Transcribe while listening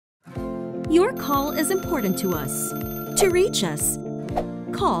Your call is important to us. To reach us,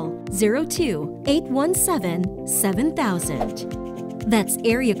 call 02-817-7000. That's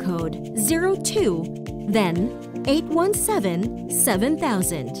area code 02, then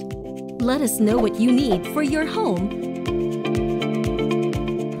 817-7000. Let us know what you need for your home,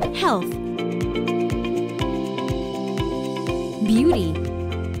 health, beauty,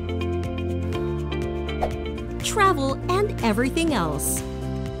 travel, and everything else.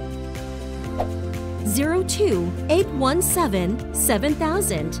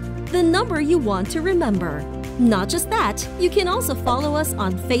 02-817-7000, the number you want to remember. Not just that, you can also follow us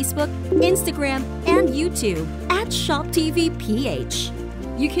on Facebook, Instagram, and YouTube at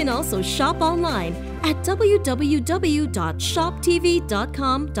ShopTVPH. You can also shop online at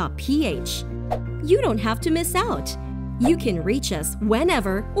www.shoptv.com.ph. You don't have to miss out. You can reach us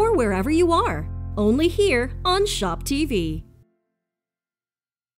whenever or wherever you are, only here on Shop TV.